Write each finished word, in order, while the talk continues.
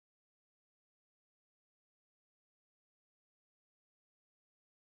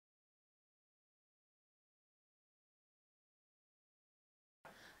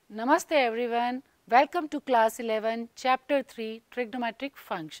Namaste everyone. Welcome to class 11, chapter 3, trigonometric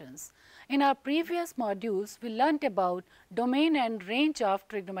functions. In our previous modules, we learnt about domain and range of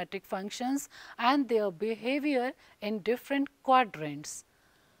trigonometric functions and their behavior in different quadrants.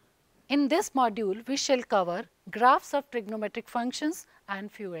 In this module, we shall cover graphs of trigonometric functions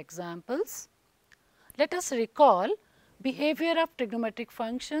and few examples. Let us recall behavior of trigonometric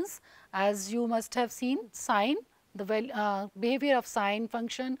functions. As you must have seen, sine, the behavior of sine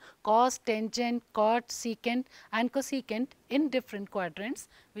function, cos, tangent, cot, secant and cosecant in different quadrants.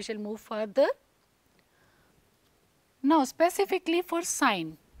 We shall move further. Now, specifically for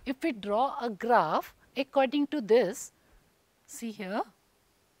sine, if we draw a graph according to this, see here,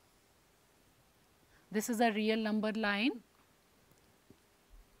 this is a real number line.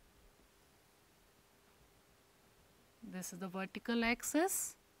 This is the vertical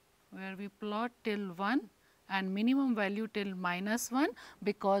axis where we plot till 1 and minimum value till -1,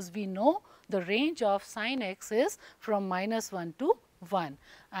 because we know the range of sin x is from -1 to 1,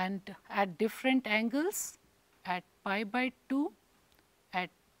 and at different angles at pi by 2, at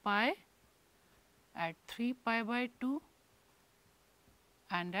pi, at 3 pi by 2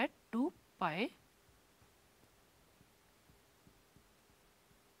 and at 2 pi.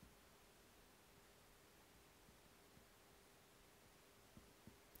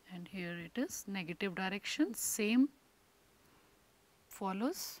 And here it is negative direction, same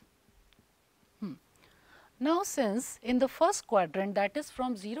follows. Now, since in the first quadrant, that is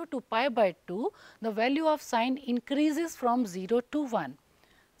from 0 to pi by 2, the value of sine increases from 0 to 1.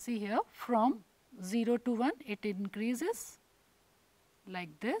 See here, from 0 to 1 it increases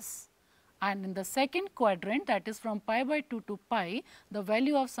like this, and in the second quadrant, that is from pi by 2 to pi, the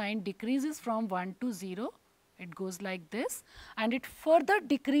value of sine decreases from 1 to 0. It goes like this, and it further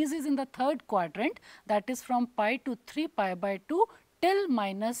decreases in the third quadrant, that is from pi to 3 pi by 2 till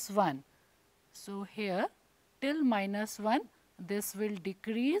 -1. So, here till -1 this will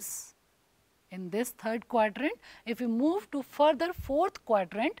decrease in this third quadrant. If we move to further fourth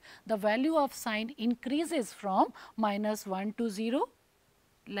quadrant, the value of sine increases from -1 to 0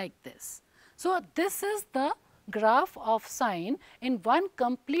 like this. So, this is the graph of sine in one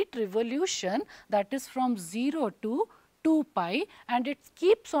complete revolution, that is from 0 to 2 pi, and it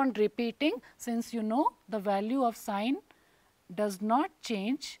keeps on repeating, since you know the value of sine does not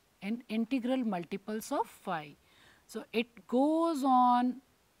change in integral multiples of phi. So, it goes on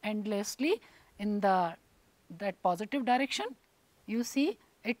endlessly in that positive direction. You see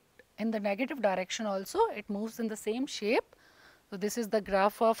it in the negative direction also, it moves in the same shape. So, this is the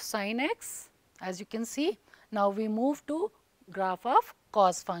graph of sin x, as you can see. Now, we move to graph of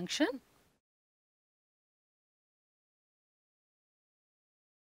cos function.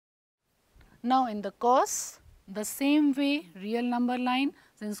 Now, in the cos, the same way real number line,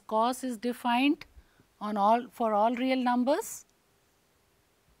 since cos is defined on for all real numbers.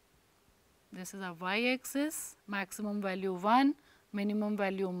 This is a y axis, maximum value 1, minimum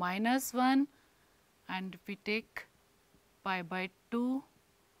value -1, and if we take pi by 2,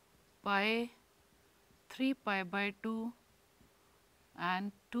 pi, 3 pi by 2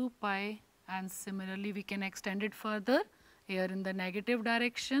 and 2 pi, and similarly we can extend it further. Here in the negative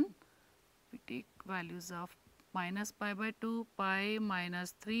direction, we take values of minus pi by 2, pi,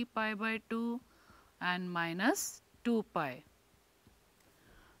 minus 3 pi by 2 and minus 2 pi.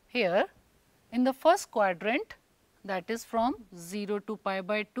 Here in the first quadrant, that is from 0 to pi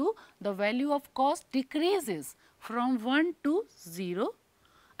by 2, the value of cos decreases from 1 to 0,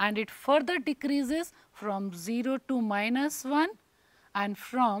 and it further decreases from 0 to -1, and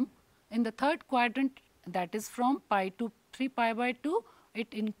from in the third quadrant, that is from pi to 3 pi by 2,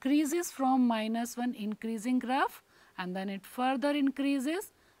 it increases from -1, increasing graph, and then it further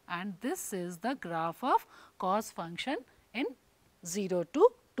increases, and this is the graph of cos function in 0 to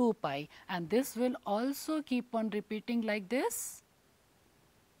 2 pi, and this will also keep on repeating like this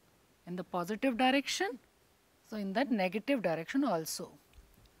in the positive direction. So, in the negative direction also.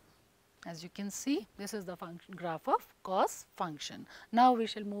 As you can see, this is the graph of cos function. Now, we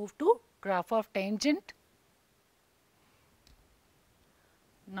shall move to graph of tangent.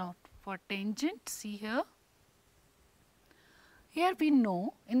 Now, for tangent, see here. Here we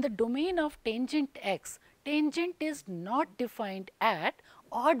know in the domain of tangent x, tangent is not defined at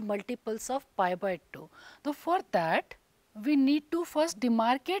odd multiples of pi by 2. So, for that we need to first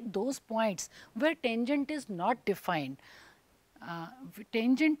demarcate those points where tangent is not defined.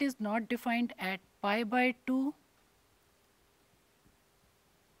 Tangent is not defined at pi by 2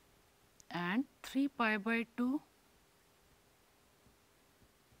 and 3 pi by 2.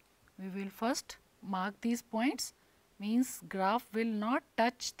 We will first mark these points means graph will not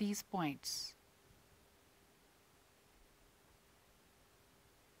touch these points.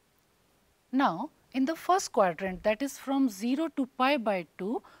 Now, in the first quadrant, that is from 0 to pi by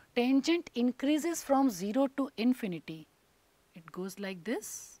 2, tangent increases from 0 to infinity. It goes like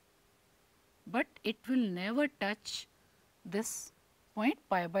this, but it will never touch this point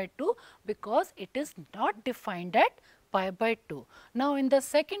pi by 2 because it is not defined at pi by 2. Now, in the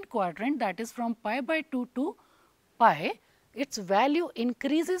second quadrant, that is from pi by 2 to pi, its value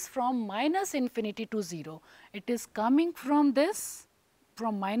increases from minus infinity to 0. It is coming from this,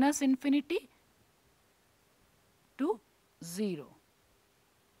 from minus infinity to 0,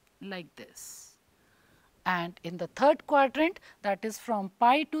 like this. And in the third quadrant, that is from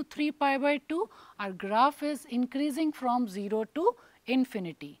pi to 3 pi by 2, our graph is increasing from 0 to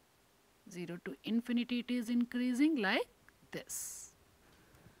infinity. 0 to infinity it is increasing like this.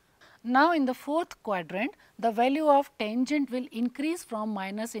 Now, in the fourth quadrant, the value of tangent will increase from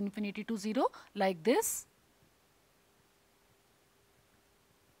minus infinity to 0 like this,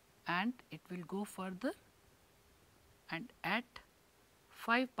 and it will go further, and at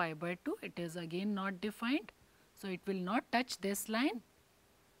 5 pi by 2 it is again not defined. So, it will not touch this line.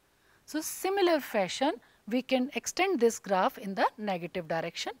 So, similar fashion we can extend this graph in the negative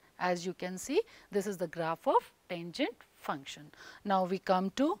direction. As you can see, this is the graph of tangent function. Now, we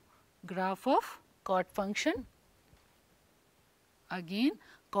come to graph of cot function. Again,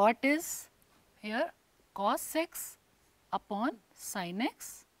 cot is here cos x upon sin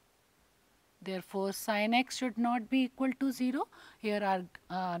x. Therefore, sin x should not be equal to 0. Here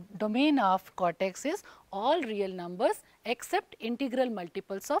our domain of cot x is all real numbers except integral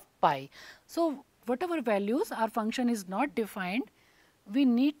multiples of pi. So, whatever values our function is not defined, we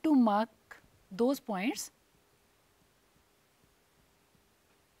need to mark those points.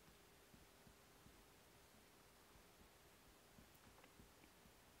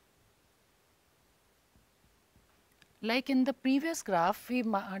 Like in the previous graph, we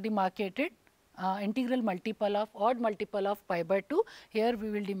demarcated integral multiple of odd multiple of pi by 2. Here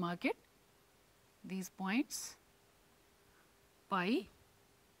we will demarcate these points pi,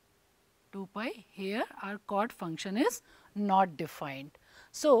 2 pi. Here our cot function is not defined.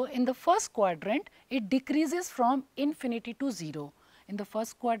 So, in the first quadrant, it decreases from infinity to 0. In the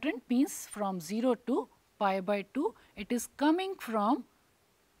first quadrant means from 0 to pi by 2, it is coming from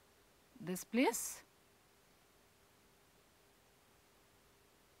this place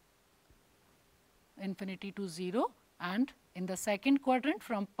infinity to 0, and in the second quadrant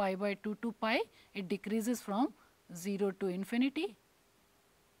from pi by 2 to pi, it decreases from 0 to infinity,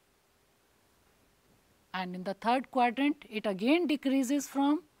 and in the third quadrant it again decreases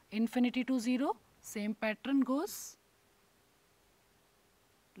from infinity to 0, same pattern goes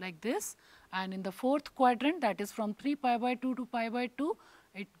like this, and in the fourth quadrant, that is from 3 pi by 2 to pi by 2,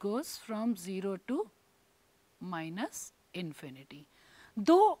 it goes from 0 to minus infinity.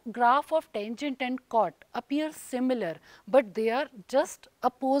 Though graph of tangent and cot appear similar, but they are just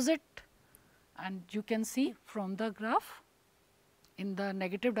opposite, and you can see from the graph in the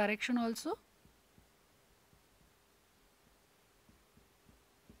negative direction also.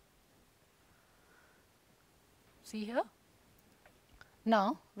 See here.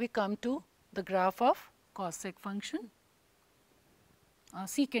 Now, we come to the graph of cosec function,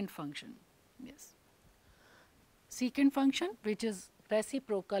 secant function. Yes, secant function, which is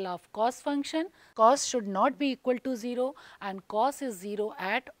reciprocal of cos function. Cos should not be equal to 0 and cos is 0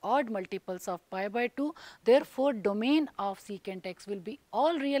 at odd multiples of pi by 2. Therefore, domain of secant x will be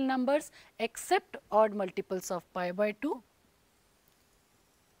all real numbers except odd multiples of pi by 2.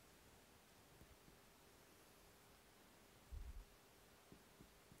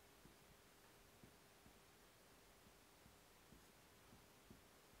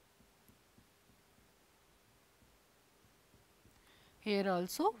 Here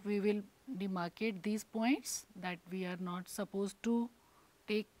also we will demarcate these points that we are not supposed to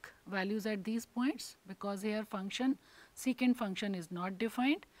take values at these points, because here function secant function is not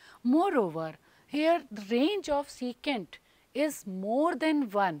defined. Moreover, here the range of secant is more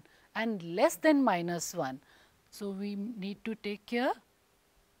than 1 and less than minus 1. So, we need to take care.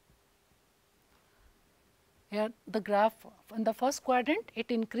 Here the graph in the first quadrant,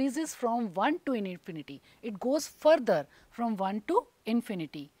 it increases from 1 to infinity. It goes further from 1 to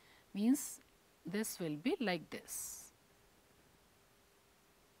infinity, means this will be like this.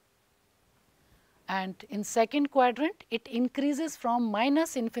 And in second quadrant, it increases from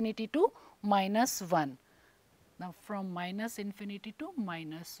minus infinity to minus 1. Now, from minus infinity to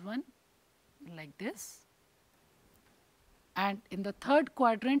minus 1 like this. And in the third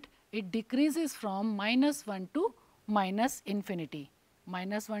quadrant, it decreases from minus 1 to minus infinity.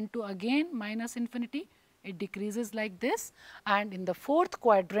 Minus 1 to again minus infinity. It decreases like this, and in the fourth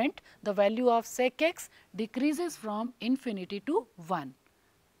quadrant the value of sec x decreases from infinity to 1.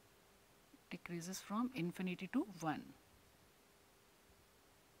 Decreases from infinity to 1.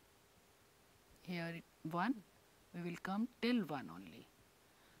 Here 1, we will come till 1 only.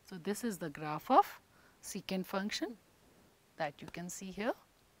 So, this is the graph of secant function that you can see here.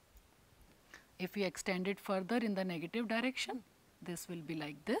 If we extend it further in the negative direction, this will be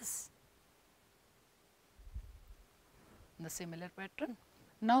like this, the similar pattern.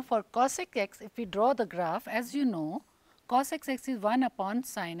 Now, for cosec x, if we draw the graph, as you know, cosec x is 1 upon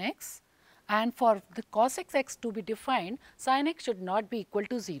sin x, and for the cosec x to be defined, sin x should not be equal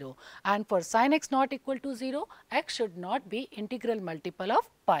to 0, and for sin x not equal to 0, x should not be integral multiple of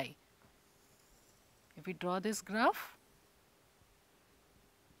pi. If we draw this graph,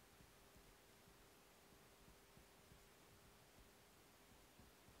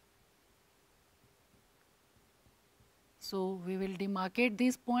 so we will demarcate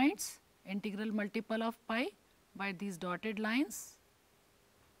these points, integral multiple of pi, by these dotted lines,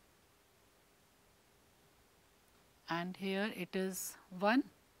 and here it is 1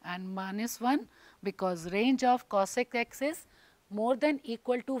 and minus 1, because range of cosec x is more than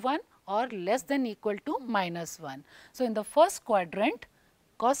equal to 1 or less than equal to minus 1. So, in the first quadrant,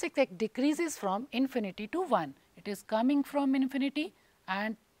 cosec x decreases from infinity to 1. It is coming from infinity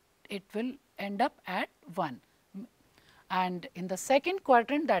and it will end up at 1. And in the second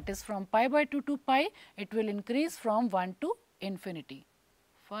quadrant, that is from pi by 2 to pi, it will increase from 1 to infinity.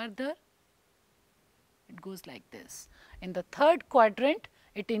 Further, it goes like this. In the third quadrant,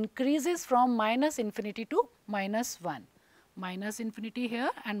 it increases from minus infinity to minus 1. Minus infinity here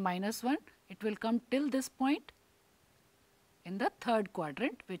and minus 1, it will come till this point in the third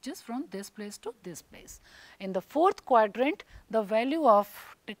quadrant, which is from this place to this place. In the fourth quadrant, the value of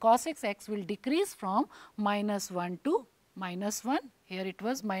cosec x will decrease from minus 1 to minus 1. Here it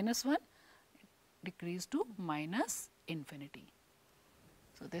was minus 1, decrease to minus infinity.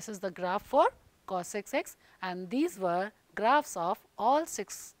 So, this is the graph for cosec x, and these were graphs of all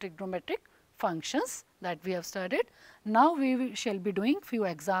 6 trigonometric functions that we have studied. Now, we shall be doing few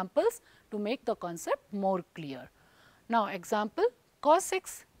examples to make the concept more clear. Now, example cos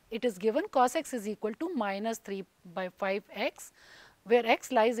x, it is given cos x is equal to minus 3 by 5 x, where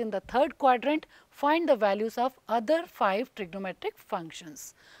x lies in the third quadrant. Find the values of other 5 trigonometric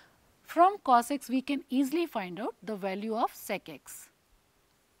functions. From cos x, we can easily find out the value of sec x.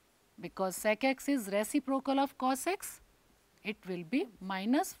 Because sec x is reciprocal of cos x, it will be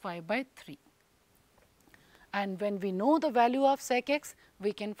minus 5 by 3. And when we know the value of sec x,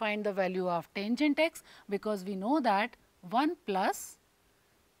 we can find the value of tangent x, because we know that 1 plus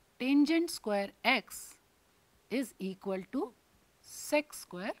tangent square x is equal to sec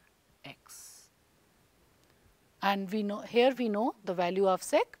square x. And we know, here we know the value of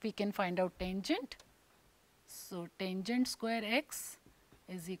sec, we can find out tangent. So, tangent square x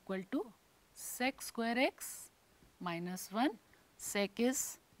is equal to sec square x minus 1, sec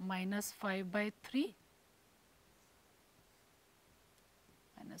is minus 5 by 3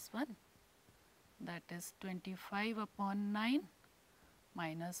 minus 1, that is 25 upon 9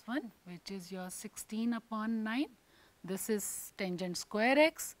 minus 1, which is your 16 upon 9. This is tangent square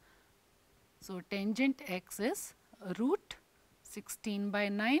x. So, tangent x is root 16 by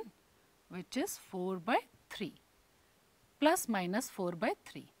 9, which is 4 by 3, plus minus 4 by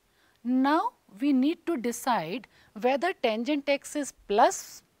 3. Now, we need to decide whether tangent x is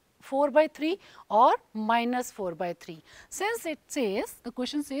plus 4 by 3 or minus 4 by 3. Since it says, the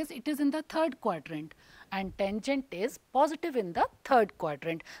question says it is in the third quadrant and tangent is positive in the third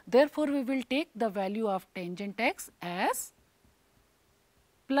quadrant. Therefore, we will take the value of tangent x as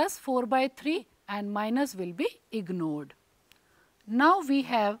plus 4 by 3 and minus will be ignored. Now, we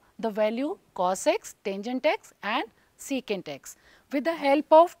have the value cos x, tangent x and secant x. With the help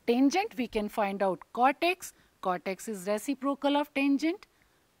of tangent, we can find out cot x. Cot x is reciprocal of tangent,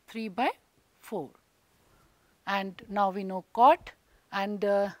 3 by 4. And now we know cot,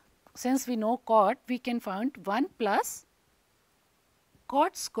 and since we know cot, we can find 1 plus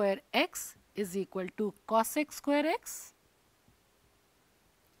cot square x is equal to cosec square x.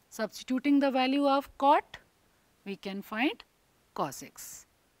 Substituting the value of cot, we can find cos x.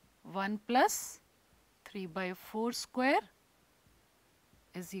 1 plus 3 by 4 square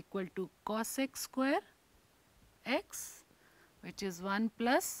is equal to cosec square x, which is 1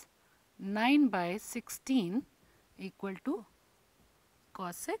 plus 9 by 16 equal to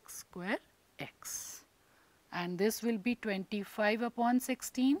cosec square x, and this will be 25 upon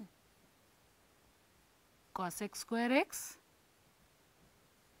 16 cosec square x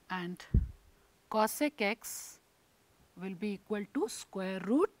and cosec x will be equal to square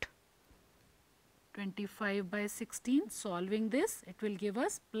root 25 by 16. Solving this, it will give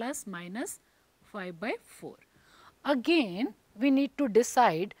us plus minus 5 by 4. Again, we need to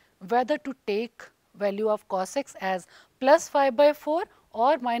decide whether to take value of cos x as plus 5 by 4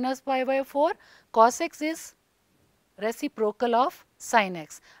 or minus 5 by 4. Cos x is reciprocal of sin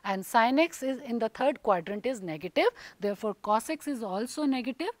x and sin x is in the third quadrant is negative. Therefore, cos x is also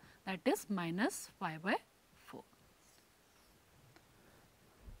negative, that is minus 5 by 4.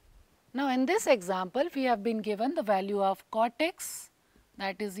 Now, in this example, we have been given the value of cot x,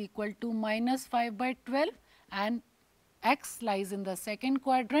 that is equal to minus 5 by 12, and x lies in the second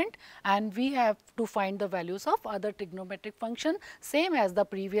quadrant, and we have to find the values of other trigonometric function same as the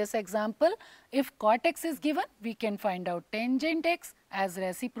previous example. If cot x is given, we can find out tangent x as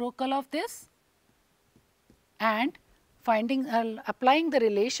reciprocal of this, and applying the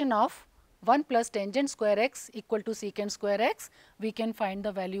relation of 1 plus tangent square x equal to secant square x, we can find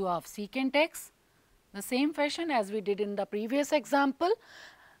the value of secant x, the same fashion as we did in the previous example.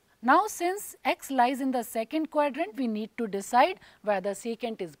 Now, since x lies in the second quadrant, we need to decide whether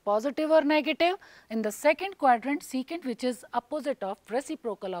secant is positive or negative. In the second quadrant, secant, which is opposite of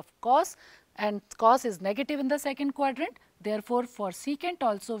reciprocal of cos, and cos is negative in the second quadrant. Therefore, for secant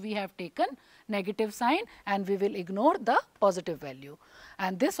also we have taken negative sign and we will ignore the positive value.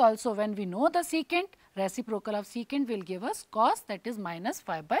 And this also, when we know the secant, reciprocal of secant will give us cos, that is minus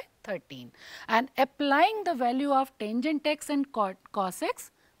 5 by 13. And applying the value of tangent x and cos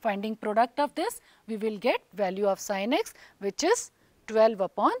x, finding product of this, we will get value of sin x, which is 12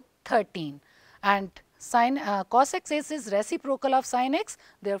 upon 13. And cos x is reciprocal of sin x,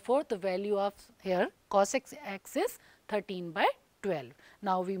 therefore, the value of here cos x is 13 by 12.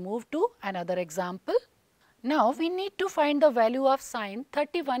 Now, we move to another example. Now, we need to find the value of sin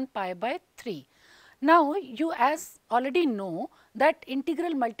 31 pi by 3. Now, you as already know that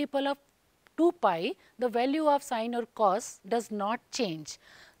integral multiple of 2 pi, the value of sin or cos does not change.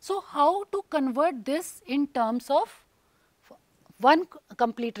 So, how to convert this in terms of one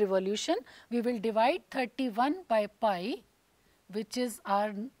complete revolution? We will divide 31 by pi, which is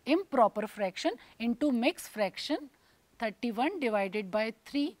our improper fraction, into mixed fraction. 31 divided by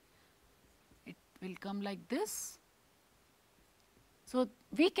 3, it will come like this. So,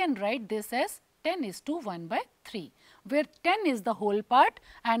 we can write this as 10:1 by 3, where 10 is the whole part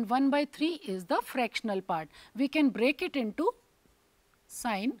and 1 by 3 is the fractional part. We can break it into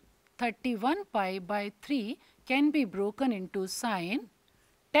sin 31 pi by 3 can be broken into sin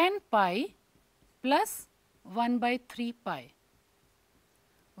 10 pi plus 1 by 3 pi,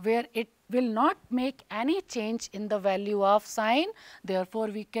 where it will not make any change in the value of sin. Therefore,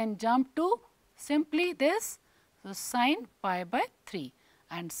 we can jump to simply this, so sin pi by 3,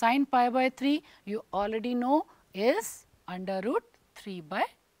 and sin pi by 3 you already know is under root 3 by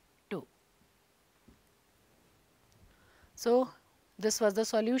 2. So, this was the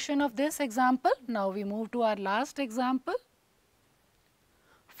solution of this example. Now, we move to our last example.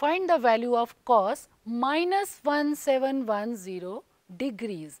 Find the value of cos minus 1710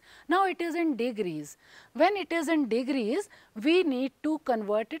 degrees. Now, it is in degrees. When it is in degrees, we need to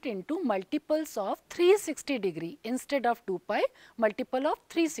convert it into multiples of 360 degree instead of 2 pi, multiple of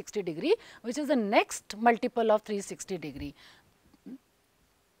 360 degree, which is the next multiple of 360 degree.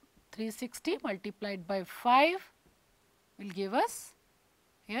 360 multiplied by 5 will give us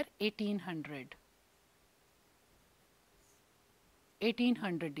here 1800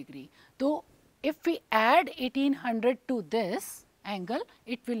 degree. Though if we add 1800 to this angle,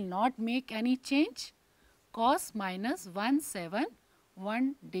 it will not make any change. Cos minus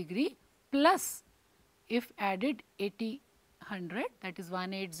 171 degree plus if added 1800, that is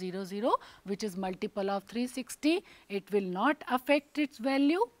 1800, which is multiple of 360, it will not affect its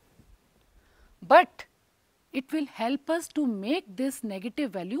value, but it will help us to make this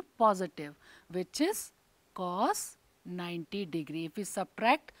negative value positive, which is cos 90 degree. If we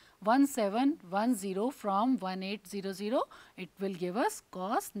subtract 1710 from 1800, it will give us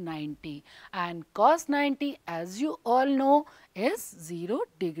cos 90, and cos 90, as you all know, is 0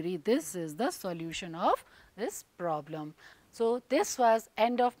 degree. This is the solution of this problem. So, this was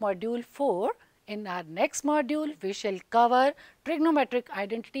end of module 4. In our next module, we shall cover trigonometric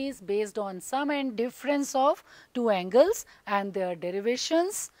identities based on sum and difference of two angles and their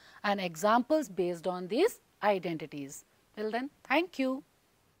derivations and examples based on these identities. Till then, thank you.